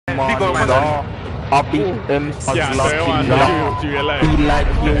monster. I beat them as lucky killer. Be like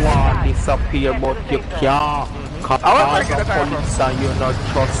you want disappear but you can't. Cause as a police and you not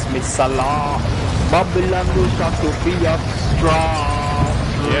trust me Salah. Babylon will have to be a strong.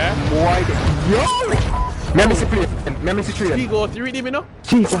 Yeah. Boy, yo. Let me see play. Let me see train. We go 3D, me no?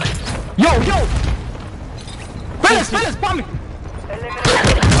 Jesus. Yo. Fellas, palm me.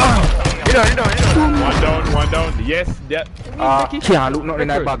 You know. One down. Yes, that. Can't look nothing in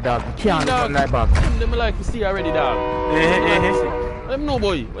that bag, dog. Can't look nothing in that bag. Them like to see already, dog. Let them know,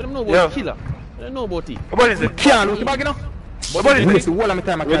 boy. Let them know about killer. Let them know about it. What is it? Can't look the bag, you know. What is it? Whole of my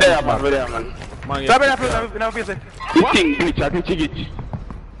time I can't look the bag. Man, Stop it, face. What? It's like me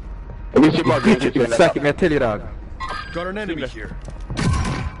tell you, dog. Got an enemy here.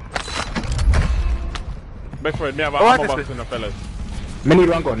 Beckford, me have a ammo box in the fellas. Me need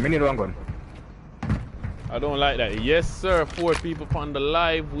one gun. I don't like that. Yes, sir. 4 people on the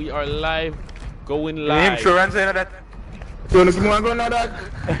live. We are live. Going live. Sure, I'm saying that. So look, one gun now, dog.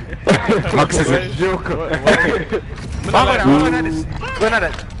 Max is a joke. Go on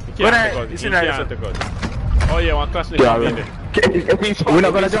that. Oh yeah, one class nigga. We're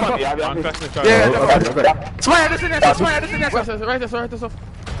not gonna jump up. One class nigga. Yeah. Smile this in there. Right this off.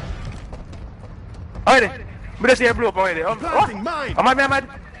 Alright, but let's see a blow up already. I'm mad.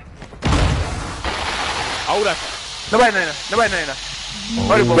 How that? Nobody.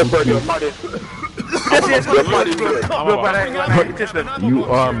 You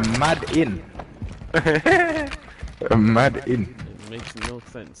are mad in. Mad in. It makes no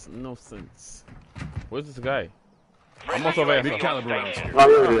sense. Where's this guy? I'm also over here. Big caliber rounds here.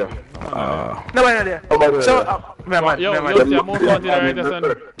 Nobody there. So, I'm most wanted right there, son.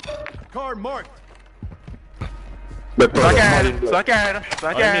 Car marked. So I can't.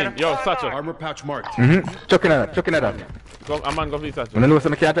 Yo, Satchel. Armor patch marked. Chucking at that. A man go for Satchel. You know what's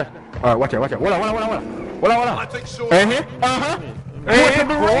in the character? Alright, watch it. Hold on. Hey, Yo,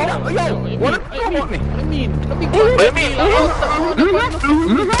 what about me? I mean,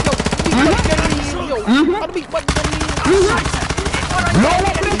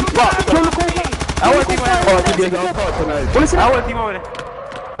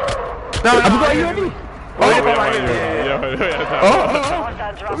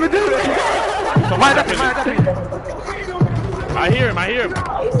 I hear him.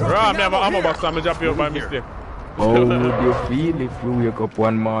 Bro, I'm never ammo box, I'm gonna drop you by mistake. How would you feel if you wake up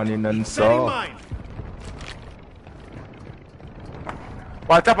one morning and saw?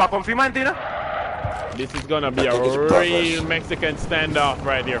 What's up, confirmation, you know? This is gonna be a real Mexican standoff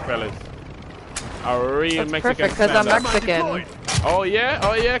right here, fellas. A real That's Mexican perfect, because I'm standoff. Mexican. Oh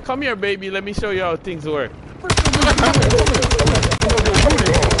yeah, come here, baby. Let me show you how things work.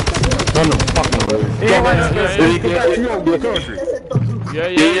 Yeah.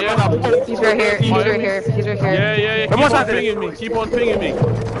 He's right here. Yeah. Keep on pinging me.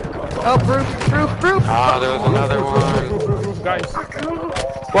 Oh, proof. Ah, there was another one. Guys.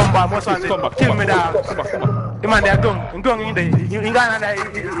 One bomb, what's on it? Kill me down. The man there, gun in there. You got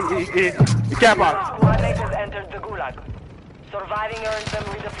you can't pass. Squadmates has entered the Gulag. Surviving earns them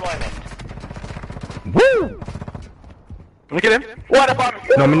redeployment. Woo! Look at him. What about me?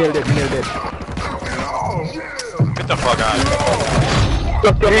 No, me nailed it. Get the fuck out of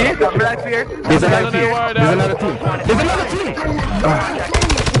here. There's another team.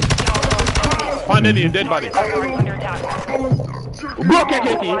 Find any dead body. Block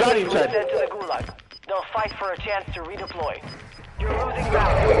KK, you got him, Chad. Sent to the Gulag. They'll fight for a chance to redeploy. You're losing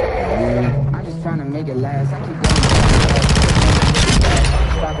ground. I'm just trying to make it last. I keep going.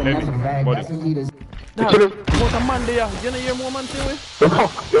 What's a man there? You know hear more man say we?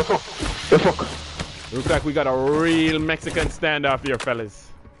 Looks like we got a real Mexican standoff here, fellas.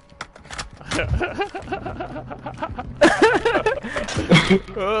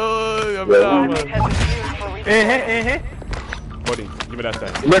 Oh, man. Buddy, give me that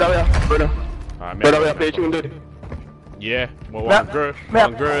time. Brother. Brother, play tune, dude. Yeah, one girl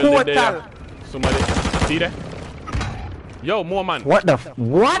in there. Somebody, see that? Yo, more man. What the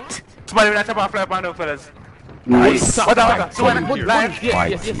what? Somebody will tap off fly on fellas. Nice. What the live?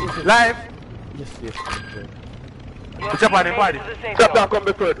 Yes. Live? Yes. Jump on the party. Jump down, come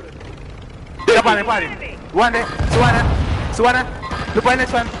before. Jump on the party. One day, Suwana. Look for the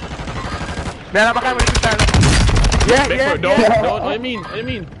next one. Man, I'm back with the time. Yeah. Don't. I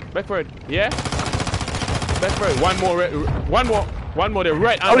mean. Backward. Yeah. Backward. One more. The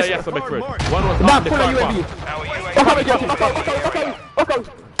right under yes, backward. One more. Back, the pull far UAV. Okay.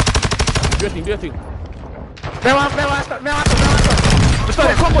 Do your thing.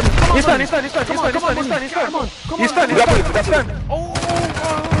 He's done. Oh.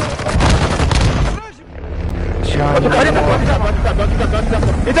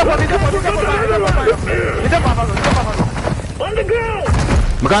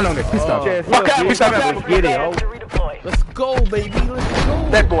 Let's go, baby. Let's go.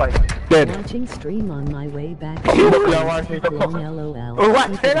 That boy. Dead. Watching stream on my way back. LOL.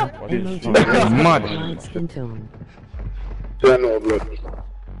 Mud.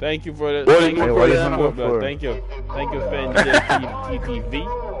 Thank you for the. Thank you for the support, blood. Thank you. Thank you, FanJTTV.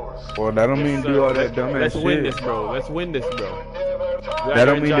 Well, that don't mean do all that dumbass shit. Let's win this, bro. Let's win this, bro. That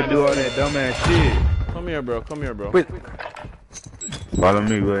don't mean to do all that dumbass shit. Come here, bro. Come here, bro. Wait. Follow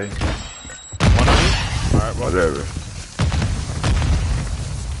me, boy. Alright, whatever.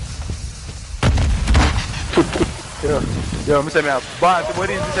 Yo, Mr. Mel. Boss, what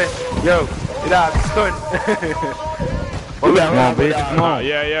did you say? Yo, it out, stun. Come on, bitch. Come on.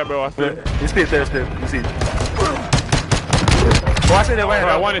 Yeah, bro. I see. You see. Watch it,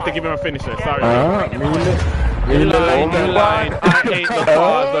 I wanted to give him a finisher. Sorry. You lying. I ain't the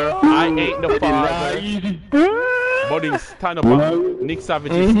father. I ain't the father. Buddy, stand up. Nick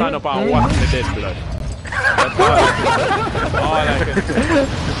Savage, stand up and watch the dead blood. That's all I can say.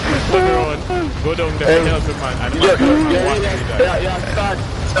 Go down there and help him, man. And watch him die.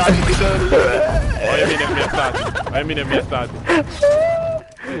 Oh, you mean them me starting?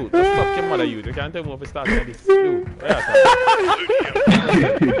 Dude, just fuck your mother, you. They can't tell me if it starts like this. Dude,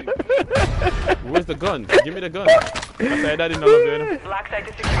 where's the gun? Give me the gun. I said that in the love, you know?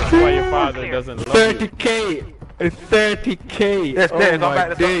 That's why your father doesn't love you. 30K. It's 30K. Yes, there, go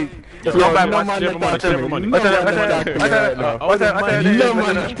back. Just go back.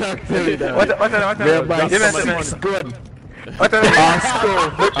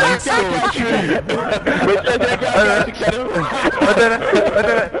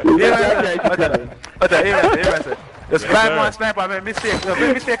 What's that? Just five more sniper, man. Mistake.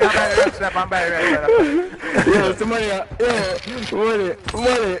 Mistake. I'm snap. I'm by right. Yeah, somebody. Yeah,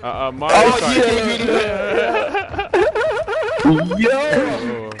 money.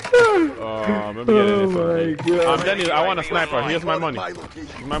 Yo. Let me get this one. Denny, I want a sniper. Here's my money.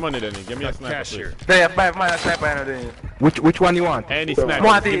 My money, Denny. Give me a sniper, please. There, 5 more sniper. Which one you want? Any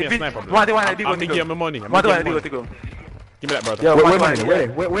sniper. Give me a sniper, please. I'm giving you my money. Give me that, brother. Yo,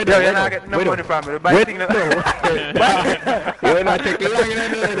 where you're not getting no money from me. Buy thing. You're not taking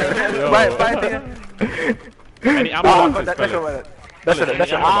Buy thing. Any ammo boxes, That's it.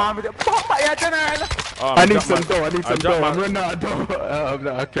 I need some dough. I'm not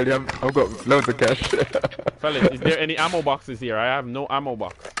actually. I've got loads of cash. Fellas, is there any ammo boxes here? I have no ammo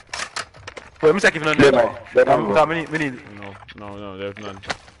box. Wait, let me check if none. We need. No, there's none.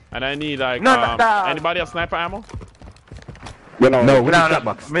 And I need like anybody have sniper ammo? No, we need that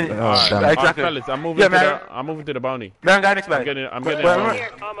box. Exactly. Fellas, I'm moving to the bounty. Man, got next I'm getting Wait,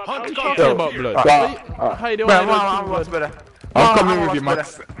 talking about blood. How you doing? What's better? I'm coming with you,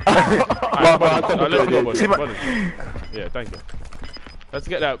 Max. Let's go, buddy. Yeah, thank you. Let's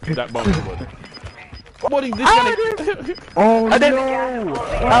get that bounty, buddy. What is this guy? Oh no! What the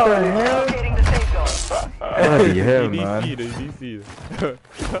hell? Bloody hell, man. DC.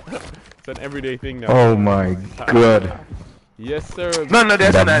 It's an everyday thing now. Oh my god. Yes, sir. No,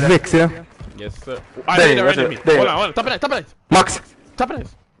 there's none. That Vix, yeah? Yes, sir. I need their enemy. Hold on. Top of that. Max. Top of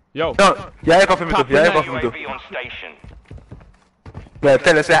this. Yo. No, yeah, I go for me too. Yeah,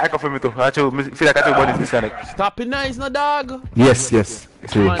 tell us I go for me too. I feel like I body disconnect. Stop it nice, no dog. Yes.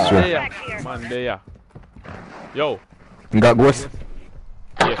 True. Man, there. Yo. You got ghost?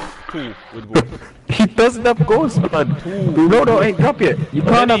 Yes, 2 with ghost. He doesn't have ghost, man. No, ain't drop yet. You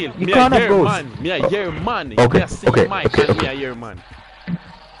can't have ghost. Me a year man. Okay.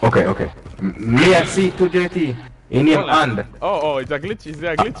 Me a see to JT. In your hand. Oh, it's a glitch. Is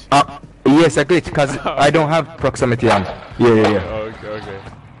there a glitch? Yes, a glitch, because I don't have proximity on. Yeah. Okay.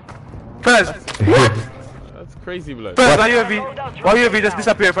 First. That's crazy, blood. First, why UAV just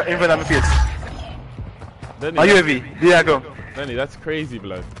disappear in front of my face? Why UAV? There I go. Danny, that's crazy,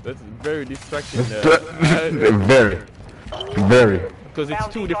 blood. That's very distracting. Very. Because it's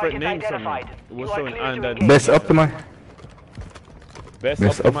 2 different names from me. It was showing and then. Best optimized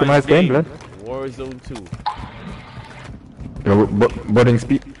game, blood. Warzone 2. Yo, budding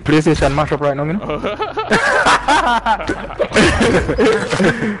PlayStation mashup right now, you know?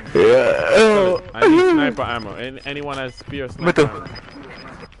 I need sniper ammo. Anyone has spear sniper ammo?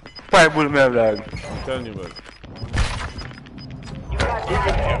 5 bullet, man, dog. I'm telling you, bud.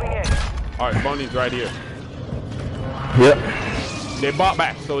 Alright, bounty's right here. Yep. They bought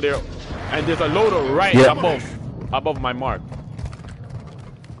back, so they're. And there's a loader right above my mark.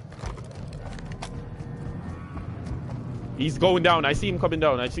 He's going down. I see him coming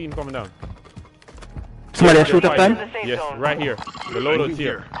down. Somebody shoot up time? Yes, right here. The loadout's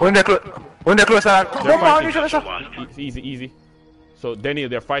here. When they're close, They're fighting. Easy, easy. So Denny,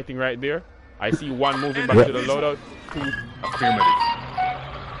 they're fighting right there. I see one moving back to the loadout. Two. Affirmative.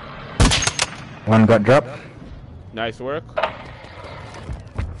 One got dropped. Nice work.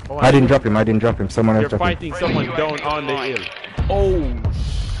 Oh, I didn't drop him. Someone else they're dropped him. fighting someone down on the hill. Oh,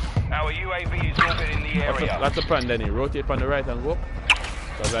 Our UAV is orbiting the area. that's a plan, Denny. Rotate on the right and go.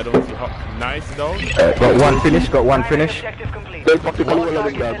 Because I don't see how. Nice down. Got one finish. Objective complete.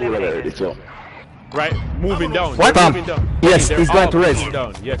 Right, moving down. What? They're moving down. Yes, They're he's going all to res. moving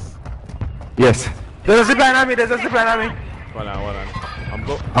down. Yes. Yes. There's a zipline on me. Hold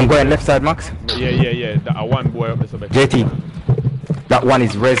on. I'm going left side, Max. Yeah. That one boy up this way. JT. That one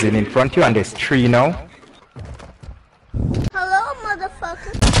is resin in front of you and there's 3 now. Hello,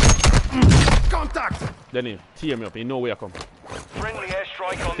 motherfucker. Contact! Denny, tear me up. You know where I come. Friendly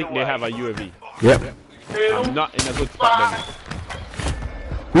airstrike on I think the they way. have a UAV. Yep. I'm not in a good spot,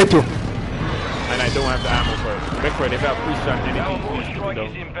 Denny. Me too. And I don't have the ammo for it. Beckford, if I have push on anything, please shoot me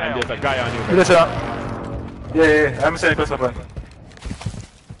down. And there's a guy on you. Yes, sir. Yeah. I'm saying close up.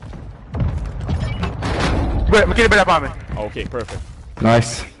 Wait, McKinney better upon me. Okay, perfect.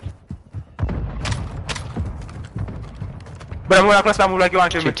 Nice. But I'm gonna cluster move like you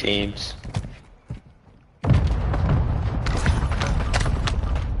want to. Two teams.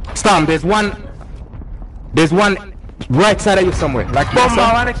 Storm, there's one right side of you somewhere. Like Bomb,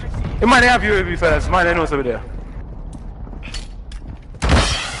 man. It might have UAV fellas. Man, I know it's over there.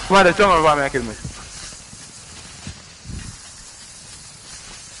 Man, there's someone around me and kill me.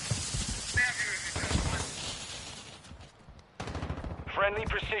 Friendly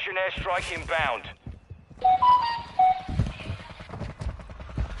precision airstrike inbound.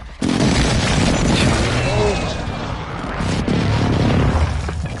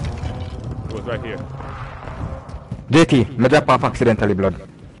 It was right here. JT, me drop off accidentally, blood.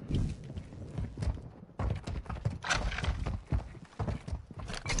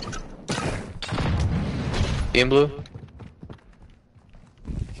 In blue.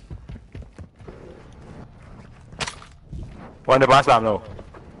 One the boss bomb now.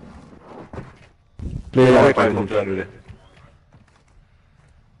 Play You know like my weapon if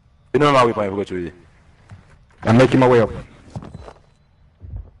you know my weapon if you go through it. I'm making my way up.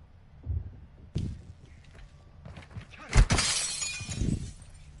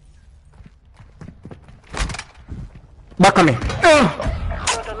 Back on me.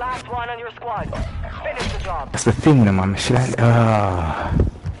 You're the last one on your squad. Finish the job. That's the thing, man.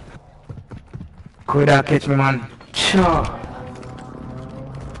 Could I catch me, man? Sure.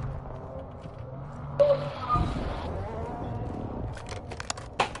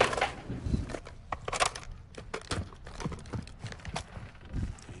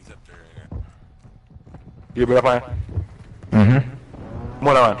 You better find.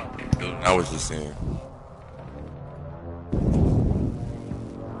 More than one. I was just saying.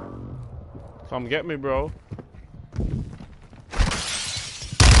 Come get me, bro.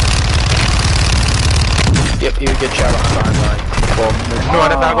 Yep, he would get shot on the sideline. No,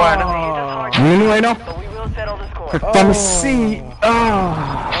 that's not going on. You know, I know. So we will settle the score. Let me see.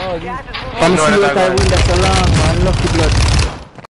 Let me see what I win. That's a long, man. Lucky blood.